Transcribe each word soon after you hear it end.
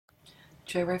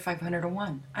JRay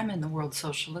 501. I'm in the World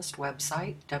Socialist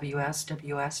website,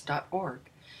 wsws.org.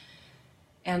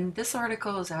 And this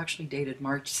article is actually dated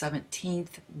March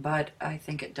 17th, but I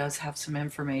think it does have some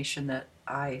information that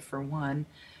I, for one,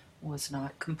 was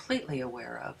not completely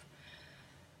aware of.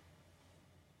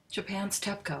 Japan's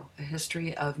TEPCO, a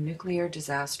history of nuclear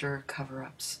disaster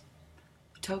cover-ups.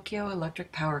 Tokyo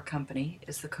Electric Power Company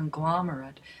is the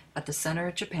conglomerate at the center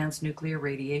of Japan's nuclear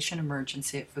radiation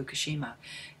emergency at Fukushima.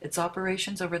 Its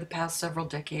operations over the past several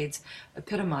decades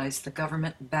epitomize the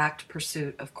government-backed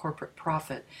pursuit of corporate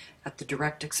profit at the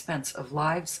direct expense of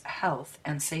lives, health,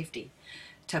 and safety.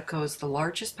 TEPCO is the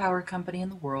largest power company in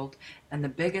the world and the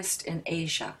biggest in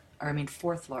Asia,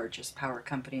 fourth largest power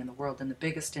company in the world and the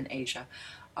biggest in Asia,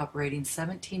 operating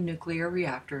 17 nuclear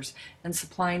reactors and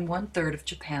supplying 1/3 of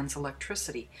Japan's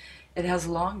electricity. It has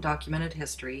a long documented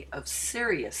history of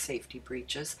serious safety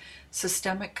breaches,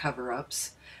 systemic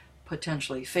cover-ups,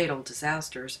 potentially fatal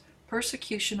disasters,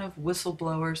 persecution of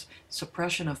whistleblowers,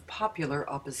 suppression of popular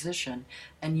opposition,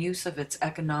 and use of its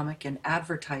economic and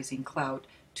advertising clout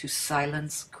to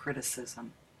silence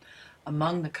criticism.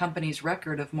 Among the company's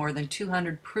record of more than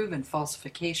 200 proven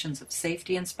falsifications of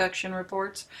safety inspection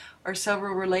reports are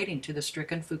several relating to the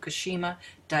stricken Fukushima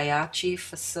Daiichi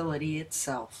facility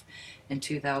itself. In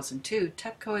 2002,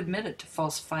 TEPCO admitted to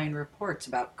falsifying reports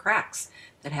about cracks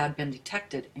that had been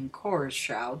detected in core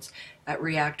shrouds at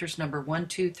reactors number 1,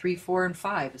 2, 3, 4, and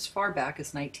 5 as far back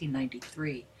as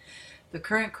 1993. The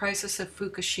current crisis of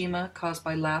Fukushima, caused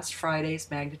by last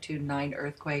Friday's magnitude 9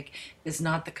 earthquake, is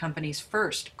not the company's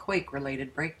first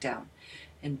quake-related breakdown.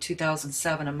 In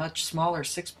 2007, a much smaller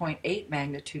 6.8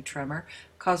 magnitude tremor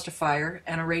caused a fire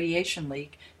and a radiation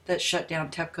leak that shut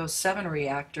down TEPCO's 7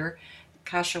 reactor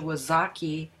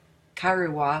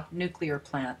Kashiwazaki-Kariwa nuclear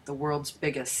plant, the world's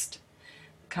biggest.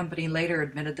 The company later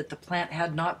admitted that the plant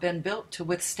had not been built to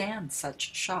withstand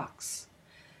such shocks.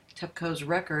 TEPCO's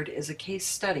record is a case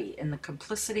study in the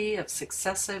complicity of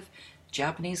successive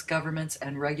Japanese governments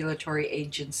and regulatory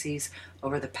agencies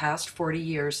over the past 40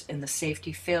 years in the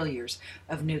safety failures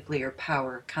of nuclear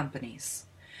power companies.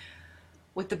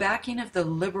 With the backing of the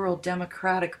Liberal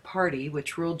Democratic Party,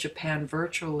 which ruled Japan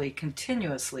virtually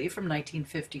continuously from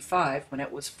 1955, when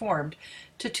it was formed,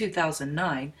 to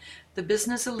 2009, the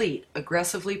business elite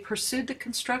aggressively pursued the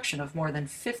construction of more than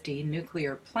 50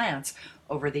 nuclear plants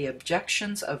over the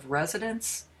objections of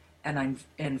residents and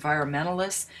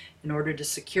environmentalists in order to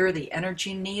secure the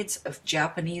energy needs of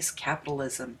Japanese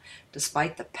capitalism,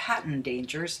 despite the patent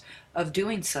dangers of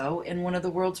doing so in one of the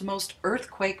world's most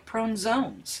earthquake-prone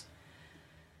zones.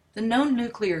 The known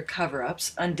nuclear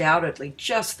cover-ups, undoubtedly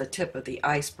just the tip of the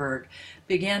iceberg,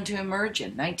 began to emerge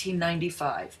in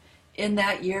 1995. In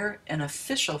that year, an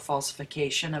official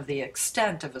falsification of the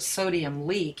extent of a sodium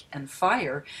leak and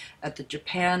fire at the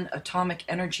Japan Atomic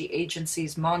Energy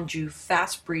Agency's Monju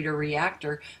fast breeder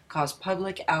reactor caused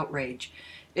public outrage.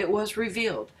 It was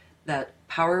revealed that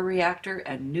Power Reactor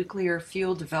and Nuclear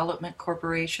Fuel Development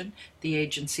Corporation, the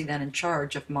agency then in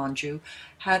charge of Monju,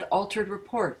 had altered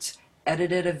reports,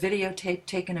 edited a videotape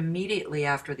taken immediately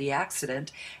after the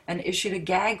accident, and issued a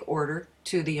gag order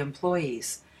to the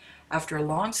employees. After a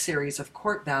long series of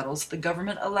court battles, the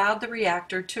government allowed the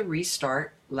reactor to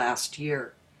restart last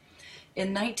year.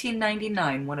 In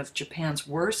 1999, one of Japan's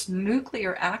worst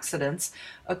nuclear accidents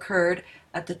occurred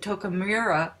at the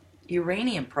Tokamura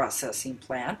uranium processing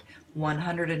plant,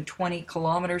 120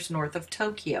 kilometers north of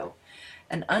Tokyo.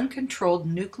 An uncontrolled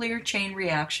nuclear chain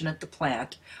reaction at the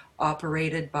plant,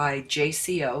 operated by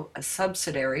JCO, a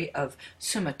subsidiary of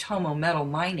Sumitomo Metal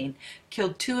Mining,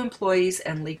 killed 2 employees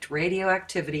and leaked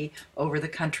radioactivity over the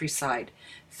countryside.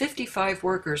 55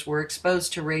 workers were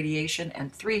exposed to radiation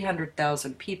and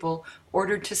 300,000 people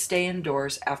ordered to stay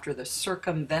indoors after the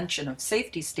circumvention of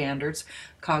safety standards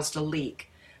caused a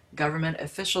leak. Government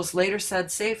officials later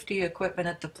said safety equipment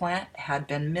at the plant had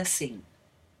been missing.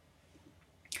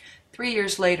 3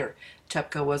 years later,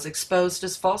 TEPCO was exposed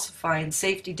as falsifying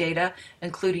safety data,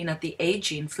 including at the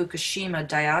aging Fukushima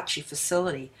Daiichi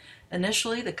facility.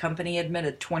 Initially, the company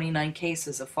admitted 29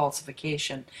 cases of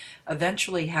falsification.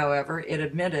 Eventually, however, it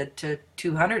admitted to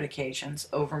 200 occasions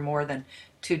over more than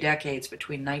 2 decades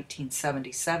between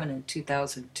 1977 and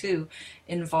 2002,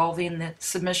 involving the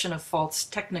submission of false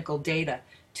technical data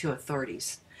to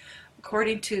authorities.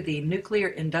 According to the Nuclear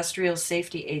Industrial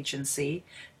Safety Agency,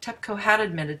 TEPCO had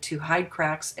admitted to hide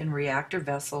cracks in reactor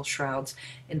vessel shrouds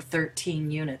in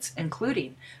 13 units,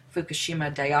 including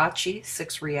Fukushima Daiichi,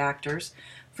 6 reactors,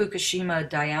 Fukushima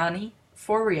Daini,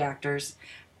 4 reactors,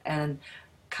 and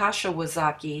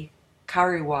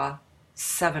Kashiwazaki-Kariwa,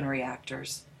 7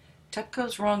 reactors.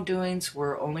 TEPCO's wrongdoings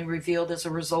were only revealed as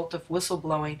a result of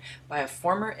whistleblowing by a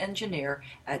former engineer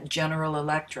at General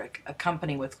Electric, a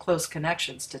company with close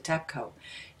connections to TEPCO.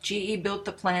 GE built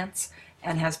the plants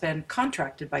and has been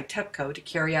contracted by TEPCO to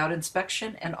carry out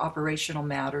inspection and operational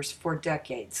matters for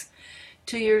decades.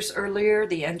 2 years earlier,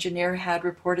 the engineer had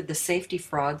reported the safety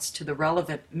frauds to the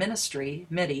relevant ministry,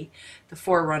 MIDI, the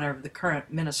forerunner of the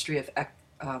current Ministry of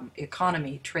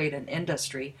Economy, Trade and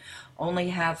Industry. Only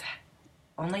have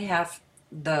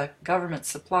the government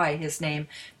supply his name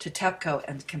to TEPCO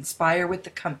and conspire with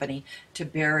the company to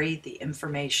bury the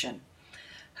information.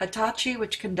 Hitachi,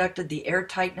 which conducted the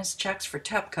airtightness checks for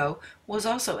TEPCO, was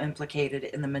also implicated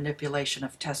in the manipulation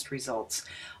of test results.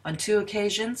 On 2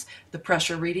 occasions, the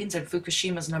pressure readings in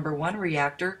Fukushima's #1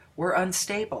 reactor were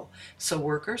unstable, so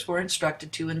workers were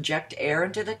instructed to inject air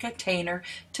into the container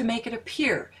to make it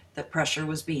appear that pressure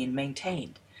was being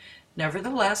maintained.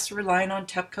 Nevertheless, relying on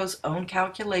TEPCO's own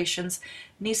calculations,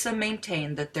 NISA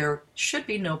maintained that there should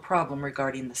be no problem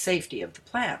regarding the safety of the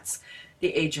plants.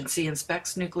 The agency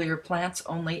inspects nuclear plants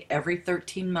only every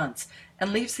 13 months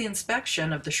and leaves the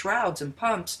inspection of the shrouds and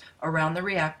pumps around the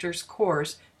reactor's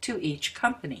cores to each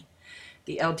company.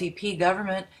 The LDP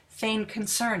government feigned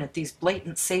concern at these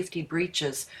blatant safety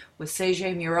breaches, with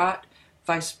Sergei Murat,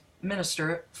 Vice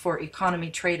Minister for Economy,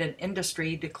 Trade and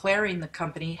Industry, declaring the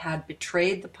company had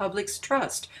betrayed the public's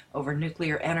trust over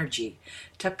nuclear energy.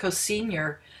 TEPCO's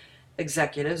senior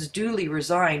executives duly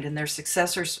resigned, and their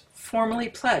successors formally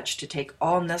pledged to take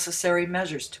all necessary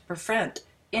measures to prevent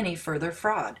any further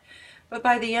fraud. But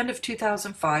by the end of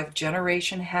 2005,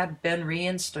 generation had been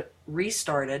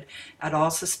restarted at all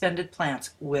suspended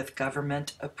plants with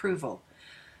government approval.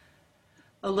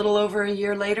 A little over a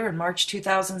year later, in March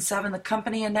 2007, the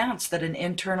company announced that an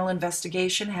internal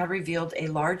investigation had revealed a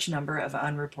large number of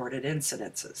unreported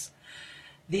incidences.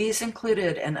 These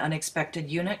included an unexpected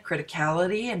unit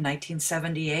criticality in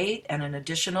 1978 and an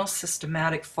additional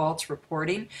systematic false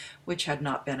reporting, which had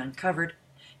not been uncovered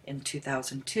in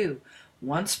 2002.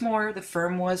 Once more, the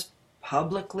firm was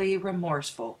publicly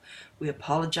remorseful. We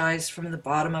apologize from the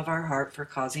bottom of our heart for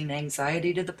causing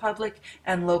anxiety to the public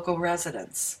and local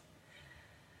residents.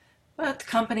 But the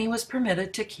company was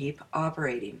permitted to keep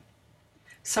operating.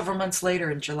 Several months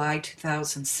later, in July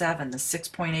 2007, the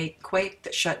 6.8 quake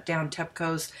that shut down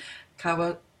TEPCO's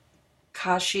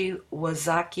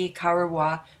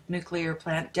Kashiwazaki-Kariwa nuclear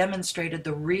plant demonstrated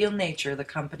the real nature of the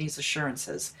company's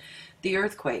assurances. The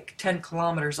earthquake, 10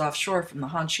 kilometers offshore from the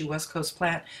Honshu West Coast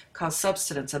plant, caused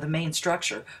subsidence of the main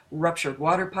structure, ruptured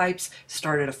water pipes,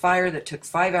 started a fire that took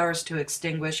 5 hours to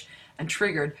extinguish, and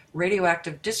triggered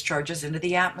radioactive discharges into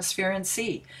the atmosphere and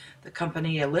sea. The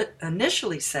company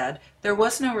initially said there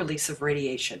was no release of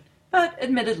radiation, but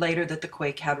admitted later that the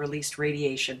quake had released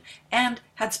radiation and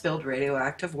had spilled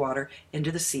radioactive water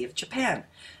into the Sea of Japan.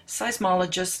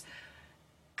 Seismologist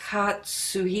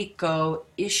Katsuhiko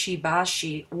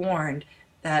Ishibashi warned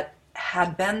that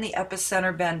had the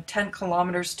epicenter been 10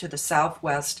 kilometers to the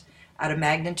southwest at a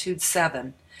magnitude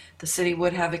 7, the city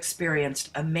would have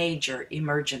experienced a major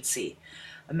emergency.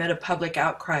 Amid a public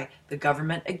outcry, the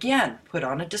government again put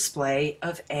on a display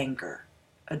of anger.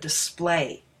 A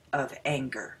display of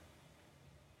anger.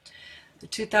 The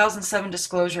 2007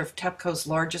 disclosure of TEPCO's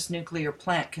largest nuclear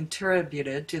plant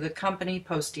contributed to the company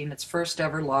posting its first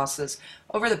ever losses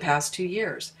over the past 2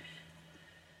 years.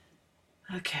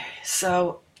 Okay,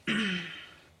 so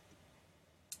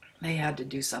they had to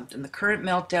do something. The current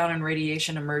meltdown and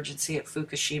radiation emergency at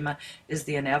Fukushima is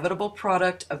the inevitable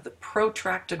product of the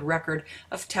protracted record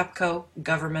of TEPCO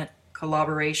government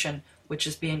collaboration, which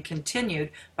is being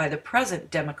continued by the present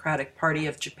Democratic Party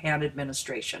of Japan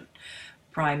administration.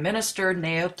 Prime Minister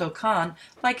Naoto Kan,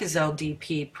 like his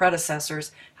LDP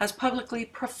predecessors, has publicly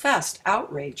professed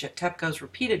outrage at TEPCO's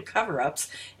repeated cover-ups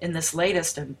in this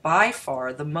latest and by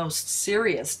far the most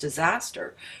serious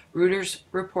disaster. Reuters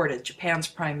reported Japan's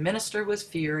Prime Minister was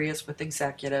furious with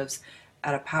executives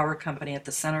at a power company at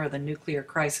the center of the nuclear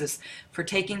crisis for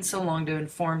taking so long to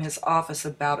inform his office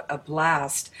about a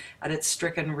blast at its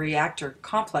stricken reactor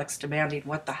complex, demanding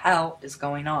what the hell is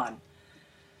going on.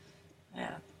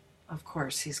 Yeah. Of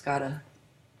course, he's got to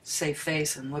save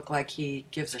face and look like he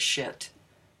gives a shit.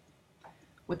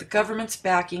 With the government's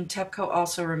backing, TEPCO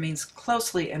also remains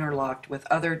closely interlocked with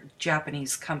other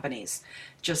Japanese companies.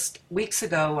 Just weeks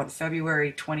ago, on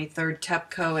February 23rd,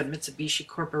 TEPCO and Mitsubishi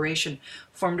Corporation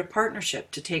formed a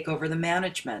partnership to take over the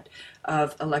management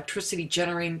of Electricity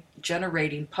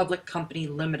Generating Public Company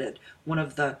Limited, one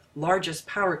of the largest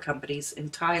power companies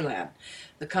in Thailand.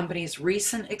 The company's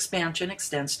recent expansion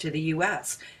extends to the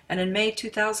U.S., and in May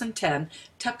 2010,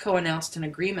 TEPCO announced an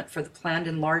agreement for the planned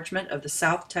enlargement of the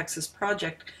South Texas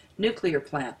project nuclear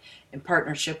plant in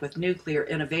partnership with Nuclear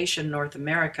Innovation North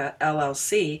America,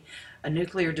 LLC, a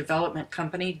nuclear development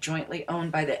company jointly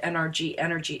owned by the NRG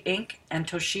Energy Inc. and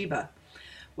Toshiba.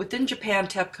 Within Japan,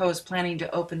 TEPCO is planning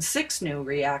to open 6 new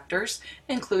reactors,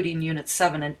 including Units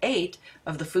 7 and 8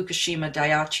 of the Fukushima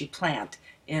Daiichi plant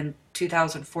in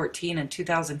 2014 and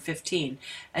 2015,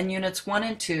 and Units 1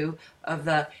 and 2 of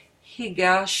the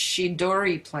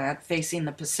Higashidori plant facing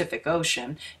the Pacific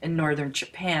Ocean in northern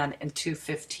Japan in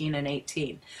 2015 and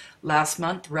 18. Last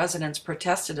month, residents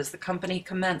protested as the company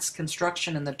commenced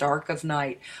construction in the dark of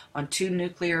night on 2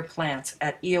 nuclear plants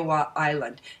at Iiwa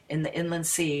Island in the inland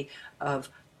sea of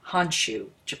Honshu,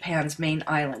 Japan's main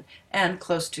island, and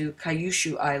close to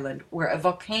Kyushu Island, where a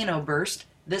volcano burst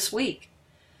this week.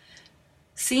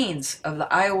 Scenes of the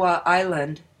Iiwa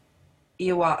Island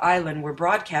were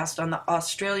broadcast on the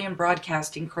Australian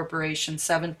Broadcasting Corporation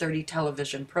 7:30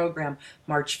 television program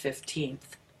March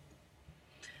 15th.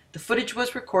 The footage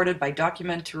was recorded by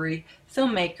documentary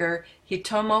filmmaker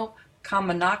Hitomo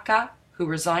Kamanaka, who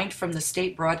resigned from the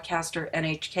state broadcaster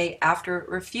NHK after it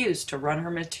refused to run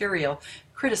her material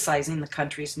criticizing the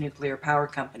country's nuclear power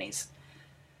companies.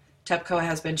 TEPCO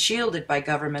has been shielded by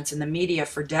governments and the media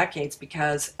for decades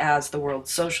because, as the World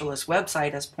Socialist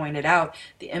website has pointed out,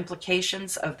 the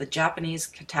implications of the Japanese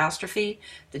catastrophe,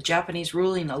 the Japanese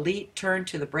ruling elite turned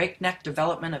to the breakneck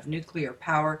development of nuclear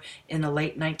power in the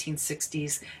late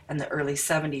 1960s and the early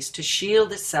 70s to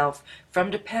shield itself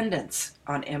from dependence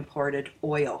on imported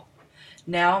oil.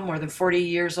 Now, more than 40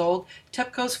 years old,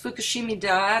 TEPCO's Fukushima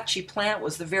Daiichi plant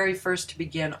was the very first to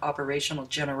begin operational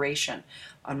generation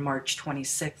on March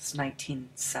 26,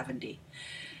 1970.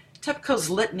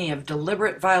 TEPCO's litany of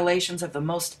deliberate violations of the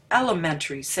most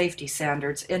elementary safety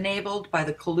standards enabled by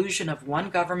the collusion of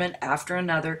one government after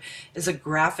another is a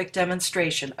graphic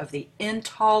demonstration of the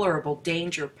intolerable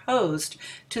danger posed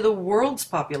to the world's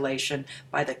population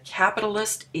by the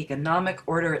capitalist economic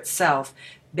order itself,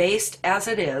 based as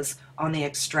it is on the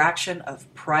extraction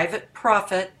of private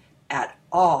profit at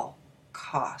all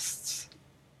costs.